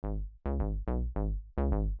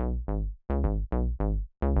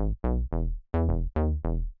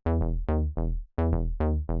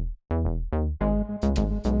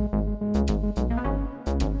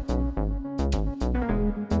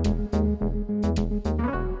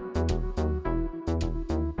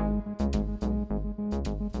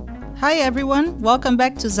Hi everyone, welcome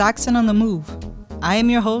back to Zaxxon on the Move. I am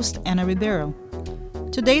your host, Anna Ribeiro.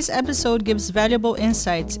 Today's episode gives valuable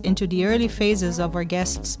insights into the early phases of our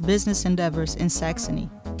guests' business endeavors in Saxony,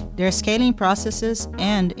 their scaling processes,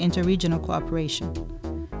 and interregional cooperation.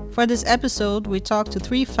 For this episode, we talked to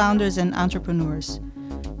three founders and entrepreneurs: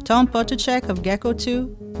 Tom Potuchek of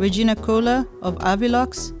Gecko2, Regina Kola of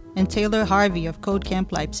Avilox, and Taylor Harvey of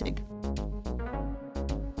CodeCamp Leipzig.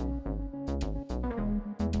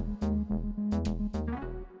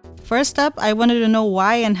 First up, I wanted to know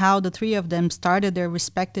why and how the three of them started their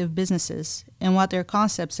respective businesses and what their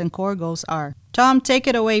concepts and core goals are. Tom, take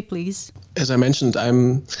it away, please. As I mentioned,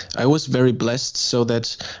 I was very blessed so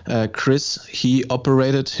that Chris, he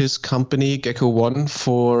operated his company Gecko1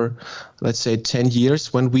 for, let's say, 10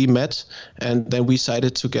 years when we met, and then we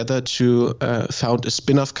decided together to found a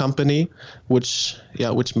spin-off company, which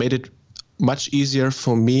made it much easier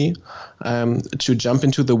for me to jump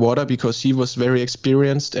into the water because he was very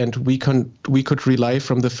experienced, and we could rely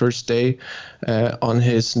from the first day on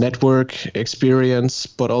his network experience,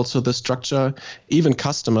 but also the structure, even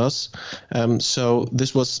customers. So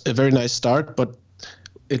this was a very nice start, but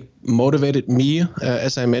it motivated me.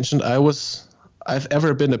 As I mentioned, I've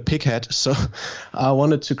ever been a pighead, so I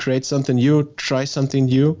wanted to create something new, try something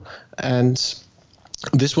new, and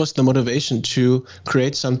this was the motivation to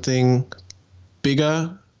create something bigger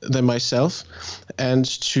than myself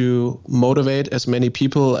and to motivate as many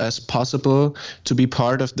people as possible to be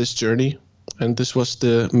part of this journey. And this was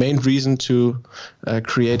the main reason to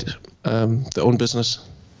create the own business.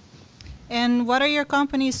 And what are your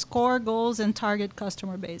company's core goals and target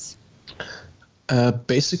customer base?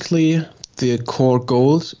 Basically, the core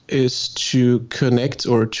goal is to connect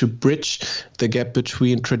or to bridge the gap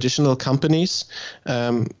between traditional companies,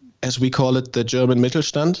 as we call it, the German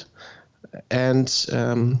Mittelstand, and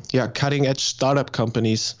cutting edge startup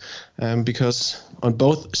companies, because on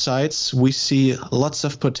both sides we see lots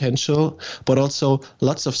of potential, but also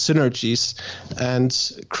lots of synergies. And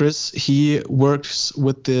Chris, he works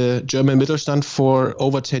with the German Mittelstand for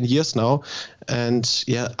over 10 years now, and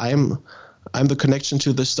I'm the connection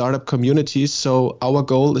to the startup community. So our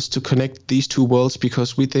goal is to connect these two worlds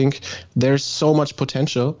because we think there's so much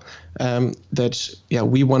potential that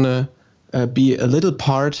we want to be a little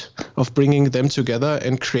part of bringing them together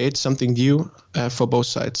and create something new for both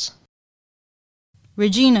sides.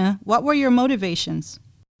 Regina, what were your motivations?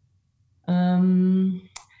 When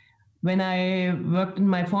I worked in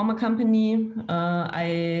my former company,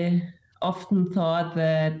 I often thought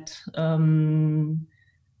that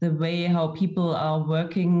the way how people are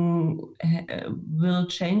working will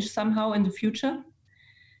change somehow in the future.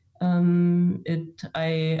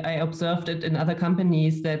 I observed it in other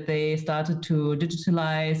companies that they started to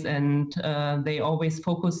digitalize, and they always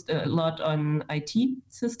focused a lot on IT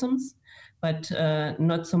systems, but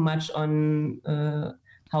not so much on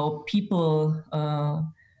how people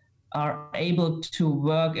are able to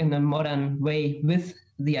work in a modern way with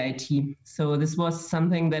the IT. So this was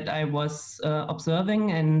something that I was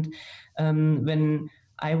observing, and when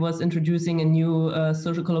I was introducing a new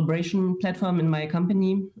social collaboration platform in my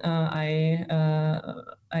company, I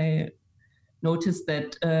noticed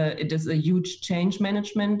that it is a huge change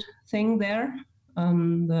management thing there,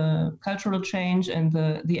 the cultural change and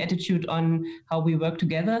the attitude on how we work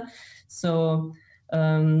together. So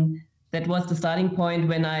that was the starting point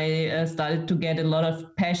when I started to get a lot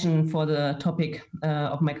of passion for the topic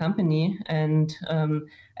of my company. And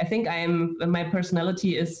I think my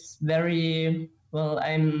personality is very, well,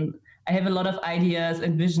 I have a lot of ideas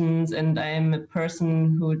and visions, and I'm a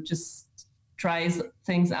person who just tries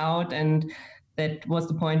things out. And that was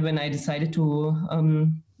the point when I decided to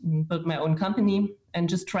build my own company and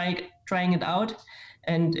just trying it out.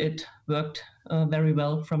 And it worked very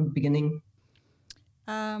well from the beginning.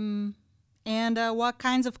 And what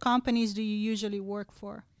kinds of companies do you usually work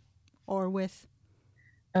for or with?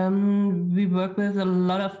 We work with a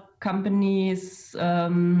lot of companies.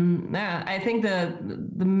 I think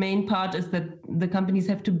the main part is that the companies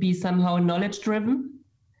have to be somehow knowledge driven,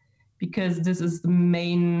 because this is the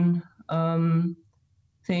main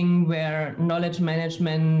thing where knowledge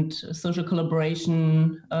management, social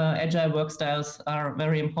collaboration, agile work styles are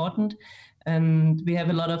very important. And we have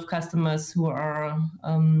a lot of customers who are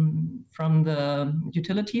from the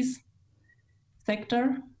utilities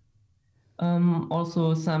sector.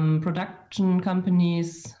 Also some production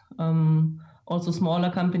companies, also smaller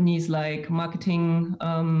companies like marketing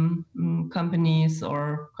companies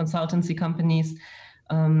or consultancy companies.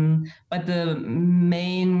 But the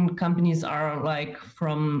main companies are like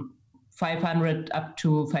from 500 up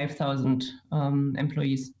to 5,000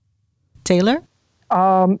 employees. Taylor?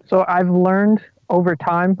 So I've learned over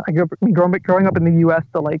time. Growing up in the U.S.,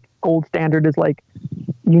 the like gold standard is like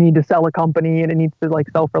you need to sell a company and it needs to like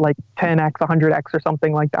sell for like 10x, 100x or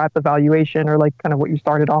something like that, the valuation or like kind of what you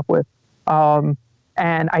started off with.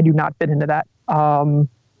 And I do not fit into that.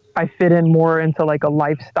 I fit in more into like a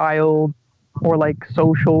lifestyle or like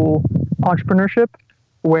social entrepreneurship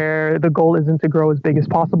where the goal isn't to grow as big as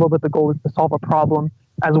possible, but the goal is to solve a problem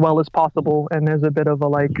as well as possible. And there's a bit of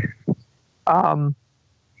a um,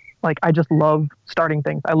 like I just love starting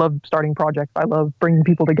things. I love starting projects. I love bringing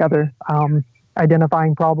people together,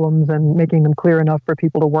 identifying problems and making them clear enough for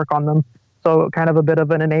people to work on them. So kind of a bit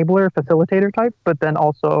of an enabler, facilitator type, but then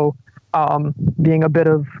also being a bit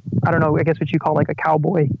of, I don't know, I guess what you call like a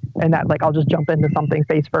cowboy, and that like I'll just jump into something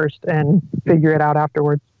face first and figure it out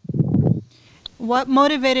afterwards. What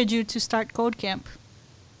motivated you to start Codecamp?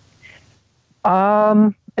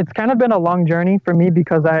 It's kind of been a long journey for me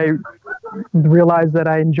because I realized that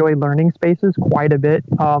I enjoy learning spaces quite a bit,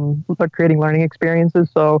 but creating learning experiences.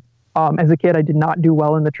 So as a kid, I did not do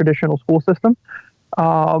well in the traditional school system.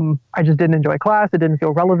 I just didn't enjoy class. It didn't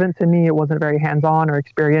feel relevant to me. It wasn't very hands-on or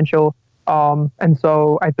experiential. And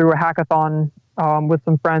so I threw a hackathon with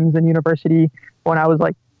some friends in university when I was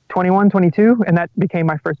like 21, 22, and that became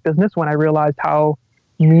my first business when I realized how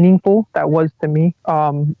meaningful that was to me.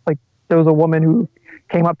 Like there was a woman who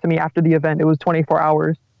came up to me after the event. It was 24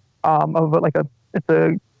 hours of like it's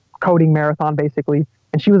a coding marathon basically.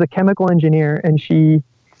 And she was a chemical engineer, and she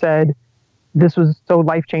said, this was so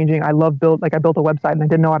life changing. I built a website and I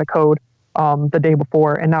didn't know how to code the day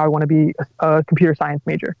before, and now I want to be a computer science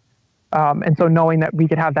major. And so knowing that we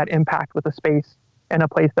could have that impact with a space in a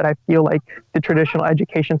place that I feel like the traditional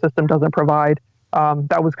education system doesn't provide,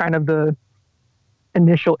 that was kind of the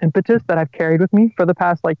initial impetus that I've carried with me for the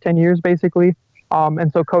past like 10 years, basically.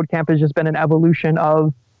 And so Codecamp has just been an evolution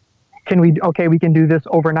of, we can do this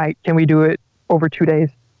overnight. Can we do it over 2 days?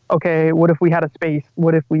 Okay, what if we had a space?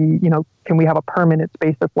 What if we, can we have a permanent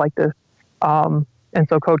space that's like this? And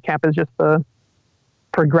so Codecamp is just the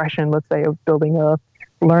progression, let's say, of building a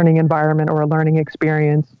learning environment or a learning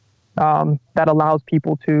experience that allows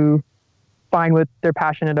people to find what they're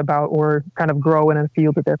passionate about or kind of grow in a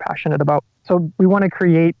field that they're passionate about. So we want to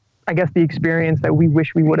create, I guess, the experience that we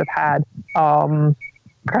wish we would have had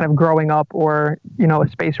kind of growing up, or, a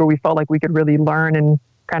space where we felt like we could really learn and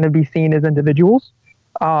kind of be seen as individuals.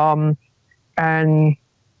 And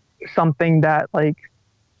something that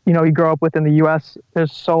you grow up with in the US,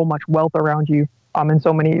 there's so much wealth around you, and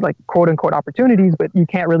so many like quote unquote opportunities, but you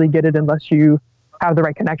can't really get it unless you have the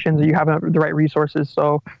right connections or you have the right resources.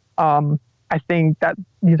 So, I think that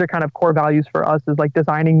these are kind of core values for us, is like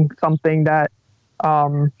designing something that,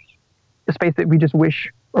 the space that we just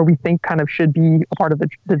wish or we think kind of should be a part of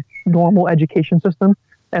the normal education system,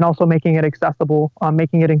 and also making it accessible,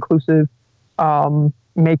 making it inclusive,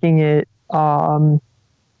 making it,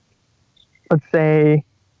 let's say,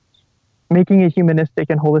 making it humanistic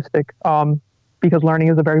and holistic, because learning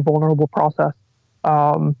is a very vulnerable process.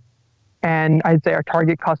 And I'd say our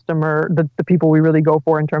target customer, the people we really go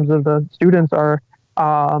for in terms of the students, are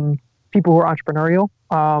people who are entrepreneurial,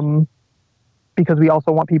 because we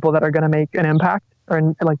also want people that are going to make an impact,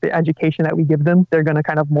 or like the education that we give them, they're going to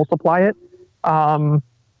kind of multiply it.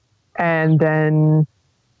 And then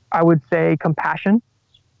I would say compassion.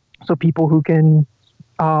 So people who can,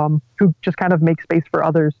 who just kind of make space for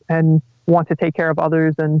others and want to take care of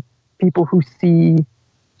others, and people who see,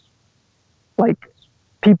 like,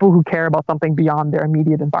 people who care about something beyond their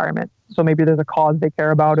immediate environment. So maybe there's a cause they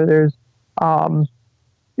care about, or there's,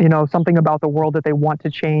 something about the world that they want to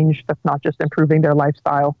change that's not just improving their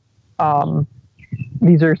lifestyle.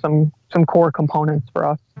 These are some core components for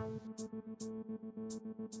us.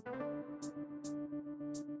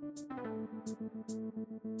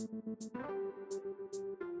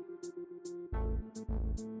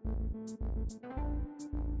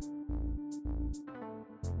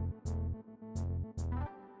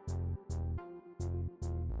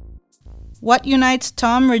 What unites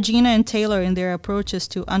Tom, Regina, and Taylor in their approaches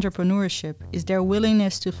to entrepreneurship is their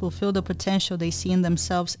willingness to fulfill the potential they see in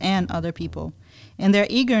themselves and other people, and their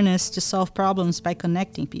eagerness to solve problems by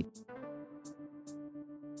connecting people.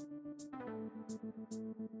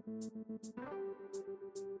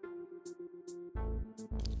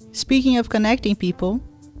 Speaking of connecting people,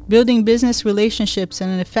 building business relationships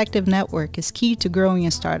and an effective network is key to growing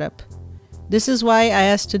a startup. This is why I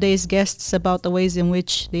asked today's guests about the ways in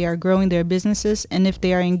which they are growing their businesses and if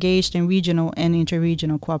they are engaged in regional and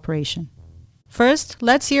interregional cooperation. First,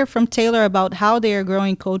 let's hear from Taylor about how they are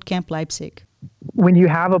growing Codecamp Leipzig. When you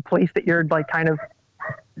have a place that you're like kind of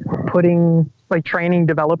putting like training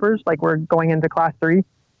developers. Like we're going into class 3,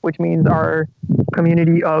 which means our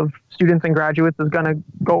community of students and graduates is going to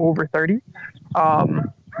go over 30.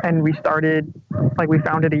 And we founded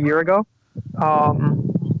a year ago.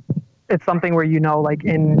 It's something where, like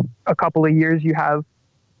in a couple of years, you have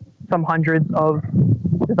some hundreds of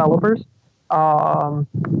developers. And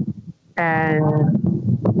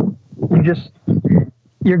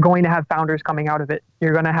you're going to have founders coming out of it.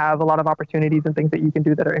 You're going to have a lot of opportunities and things that you can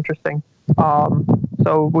do that are interesting. But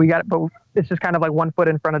it's just kind of like one foot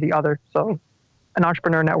in front of the other. So an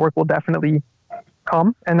entrepreneur network will definitely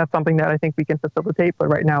come, and that's something that I think we can facilitate. But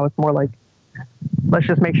right now it's more like, let's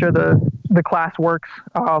just make sure the class works.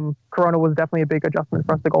 Corona was definitely a big adjustment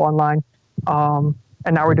for us to go online.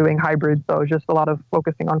 And now we're doing hybrid. So just a lot of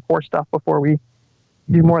focusing on core stuff before we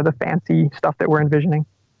do more of the fancy stuff that we're envisioning.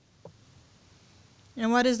 And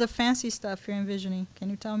what is the fancy stuff you're envisioning? Can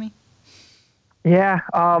you tell me? Yeah,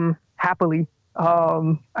 happily.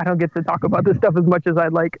 I don't get to talk about this stuff as much as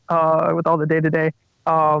I'd like with all the day-to-day.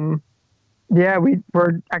 Yeah,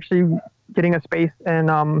 we're actually getting a space in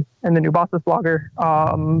the new Bosses Blogger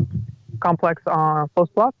complex on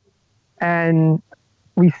Postblock. And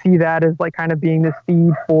we see that as like kind of being the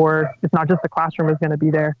seed for, it's not just the classroom is going to be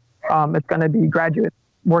there. It's going to be graduates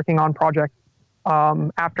working on projects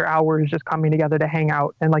after hours, just coming together to hang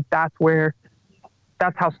out. And like that's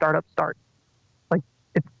how startups start. Like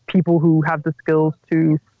it's people who have the skills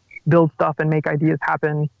to build stuff and make ideas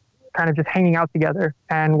happen, kind of just hanging out together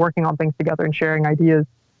and working on things together and sharing ideas.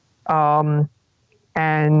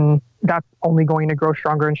 And that's only going to grow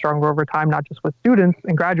stronger and stronger over time, not just with students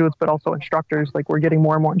and graduates, but also instructors. Like we're getting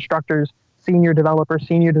more and more instructors, senior developers,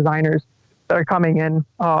 senior designers that are coming in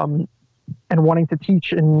and wanting to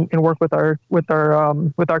teach and work with our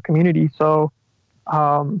community. So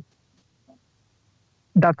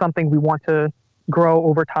that's something we want to grow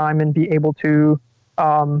over time and be able to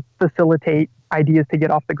facilitate ideas to get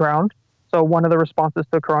off the ground. So one of the responses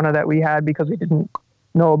to Corona that we had, because we didn't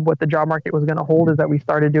know what the job market was going to hold, is that we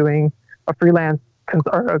started doing a freelance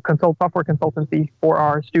software consultancy for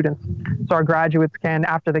our students. So our graduates can,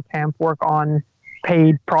 after the camp, work on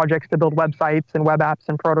paid projects to build websites and web apps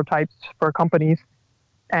and prototypes for companies.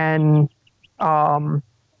 And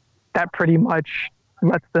that pretty much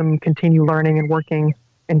lets them continue learning and working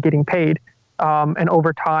and getting paid. And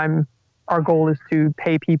over time, our goal is to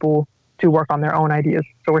pay people to work on their own ideas.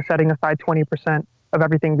 So we're setting aside 20% of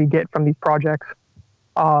everything we get from these projects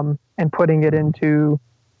and putting it into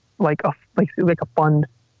like a fund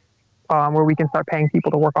where we can start paying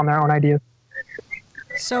people to work on their own ideas.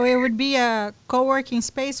 So it would be a co-working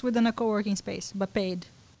space within a co-working space, but paid.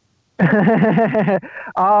 I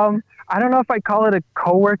don't know if I call it a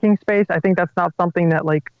co-working space. I think that's not something that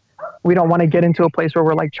like we don't want to get into a place where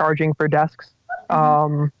we're like charging for desks.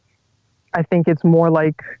 I think it's more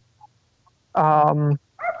like I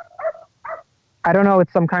don't know.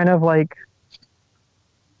 It's some kind of like,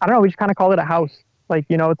 I don't know. We just kind of call it a house. Like,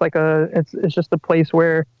 it's like it's just a place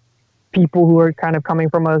where people who are kind of coming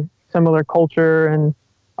from a similar culture and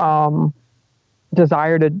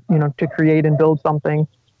desire to, to create and build something,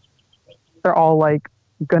 they're all like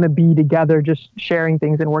going to be together, just sharing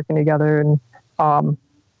things and working together. And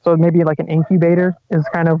so maybe like an incubator is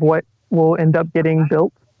kind of what will end up getting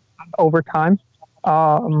built over time.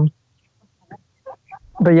 But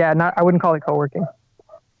yeah, I wouldn't call it co-working.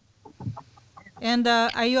 And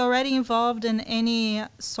are you already involved in any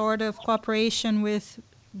sort of cooperation with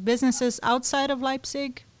businesses outside of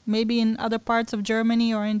Leipzig, maybe in other parts of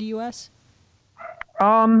Germany or in the US?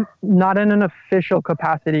 Not in an official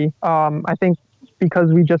capacity. I think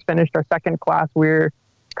because we just finished our second class, we're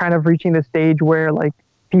kind of reaching the stage where like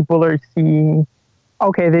people are seeing,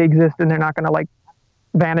 okay, they exist and they're not going to like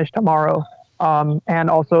vanish tomorrow. And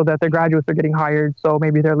also that their graduates are getting hired, so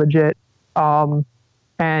maybe they're legit. And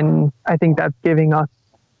I think that's giving us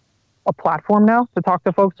a platform now to talk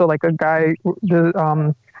to folks. So like a guy,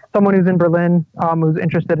 someone who's in Berlin, who's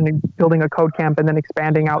interested in building a code camp and then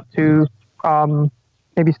expanding out to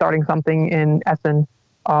maybe starting something in Essen.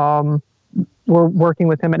 We're working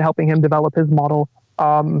with him and helping him develop his model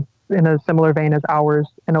in a similar vein as ours,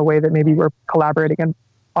 in a way that maybe we're collaborating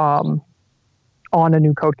on a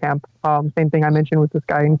new code camp. Same thing I mentioned with this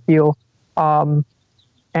guy in Kiel.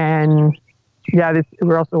 And yeah,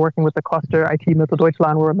 we're also working with the cluster IT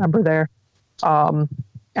Mitteldeutschland. We're a member there. And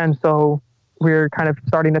so we're kind of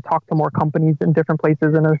starting to talk to more companies in different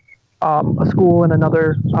places in a school in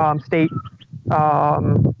another state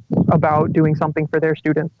about doing something for their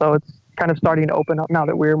students. So it's kind of starting to open up now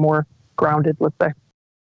that we're more grounded, let's say.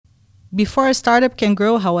 Before a startup can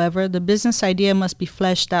grow, however, the business idea must be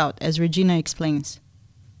fleshed out, as Regina explains.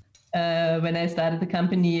 when I started the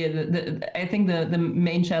company, I think the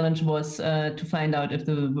main challenge was to find out if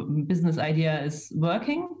the business idea is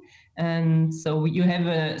working. And so you have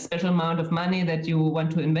a special amount of money that you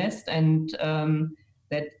want to invest, and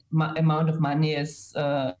that amount of money is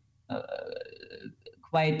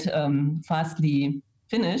quite fastly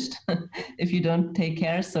finished if you don't take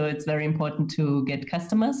care. So it's very important to get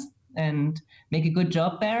customers and make a good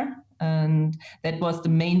job there. And that was the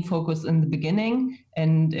main focus in the beginning.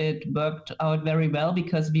 And it worked out very well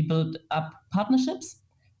because we built up partnerships.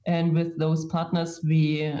 And with those partners,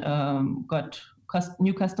 we got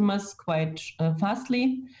new customers quite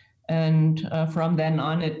fastly. And from then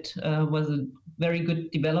on, it was a very good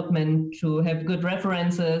development to have good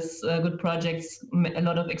references, good projects, a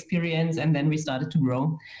lot of experience, and then we started to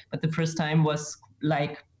grow. But the first time was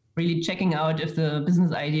like really checking out if the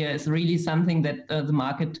business idea is really something that the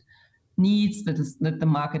market needs, that the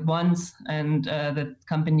market wants, and that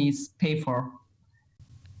companies pay for.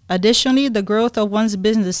 Additionally, the growth of one's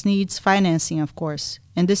business needs financing, of course,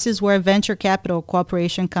 and this is where venture capital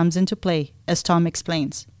cooperation comes into play, as Tom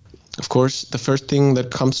explains. Of course, the first thing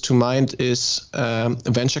that comes to mind is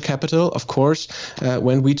venture capital. Of course,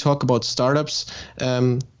 when we talk about startups,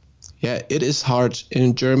 it is hard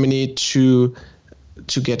in Germany to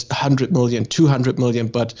get 100 million, 200 million,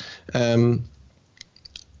 but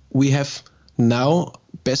we have now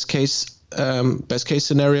best case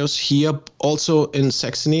scenarios here also in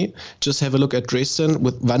Saxony. Just have a look at Dresden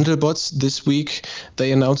with Wandelbots. This week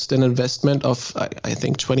they announced an investment of I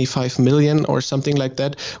think 25 million or something like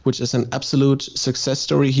that, which is an absolute success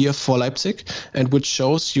story here for Leipzig, and which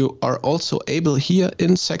shows you are also able here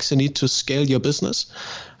in Saxony to scale your business.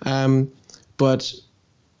 But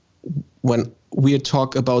when we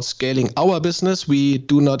talk about scaling our business, we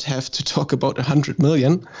do not have to talk about 100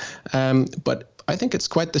 million. But I think it's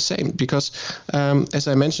quite the same because, as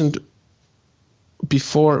I mentioned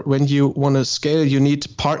before, when you want to scale, you need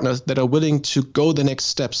partners that are willing to go the next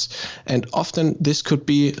steps. And often this could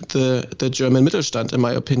be the German Mittelstand, in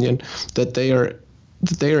my opinion, that they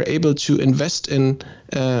are able to invest in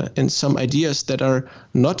some ideas that are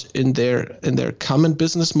not in their common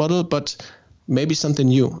business model, but maybe something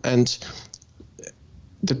new. And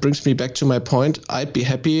that brings me back to my point. I'd be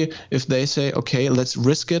happy if they say, okay, let's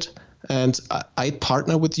risk it, and I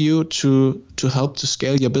partner with you to help to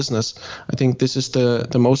scale your business. I think this is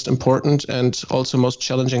the most important and also most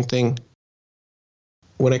challenging thing.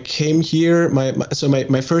 When I came here,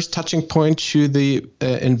 my first touching point to the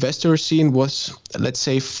investor scene was, let's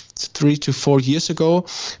say, 3 to 4 years ago.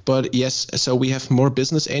 But yes, so we have more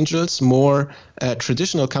business angels, more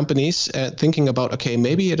traditional companies thinking about, okay,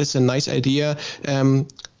 maybe it is a nice idea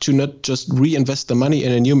to not just reinvest the money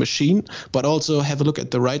in a new machine, but also have a look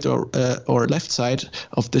at the right or left side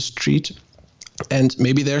of the street. And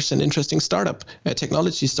maybe there's an interesting startup, a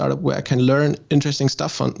technology startup, where I can learn interesting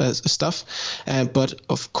stuff. But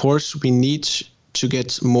of course, we need to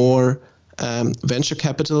get more venture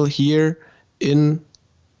capital here in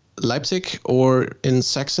Leipzig or in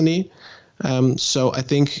Saxony. So I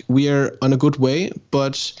think we are on a good way.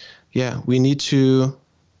 But we need to.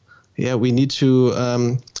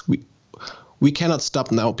 We cannot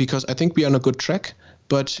stop now because I think we are on a good track.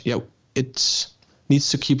 But it needs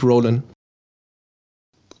to keep rolling.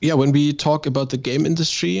 When we talk about the game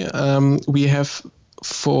industry, we have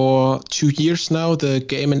for 2 years now the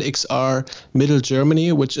Game and XR Middle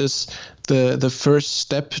Germany, which is the first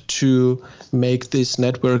step to make this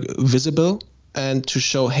network visible and to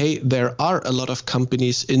show, hey, there are a lot of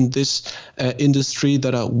companies in this industry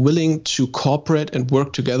that are willing to cooperate and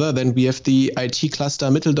work together. Then we have the IT cluster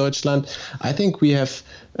Mitteldeutschland. I think we have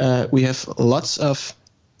lots of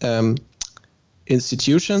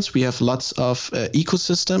institutions, we have lots of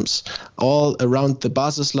ecosystems all around the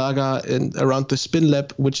Basislager and around the Spin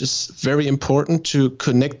Lab, which is very important to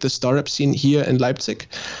connect the startup scene here in Leipzig.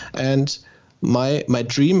 And my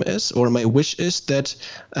dream is, or my wish is, that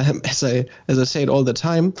as I say it all the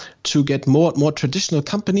time, to get more traditional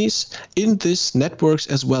companies in these networks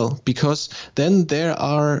as well, because then there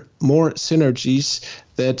are more synergies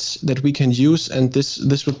that we can use, and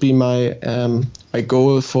this would be my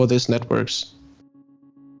goal for these networks.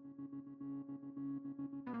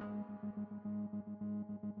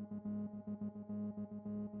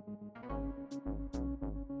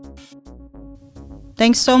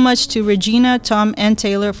 Thanks so much to Regina, Tom, and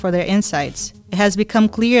Taylor for their insights. It has become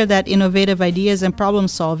clear that innovative ideas and problem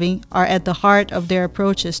solving are at the heart of their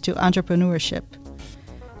approaches to entrepreneurship.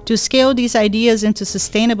 To scale these ideas into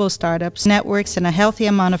sustainable startups, networks, and a healthy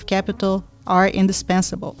amount of capital are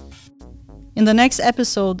indispensable. In the next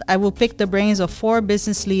episode, I will pick the brains of 4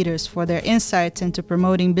 business leaders for their insights into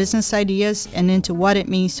promoting business ideas and into what it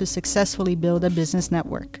means to successfully build a business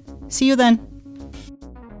network. See you then.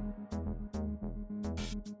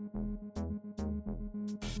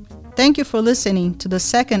 Thank you for listening to the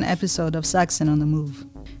second episode of Sachsen on the Move.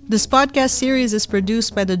 This podcast series is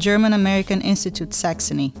produced by the German-American Institute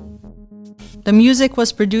Saxony. The music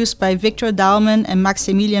was produced by Victor Dahlmann and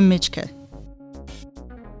Maximilian Mitschke.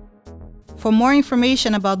 For more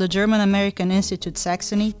information about the German-American Institute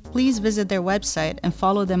Saxony, please visit their website and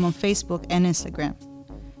follow them on Facebook and Instagram.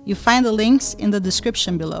 You'll find the links in the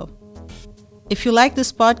description below. If you like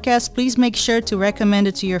this podcast, please make sure to recommend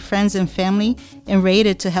it to your friends and family and rate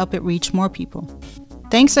it to help it reach more people.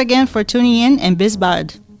 Thanks again for tuning in, and bis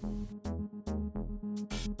bald!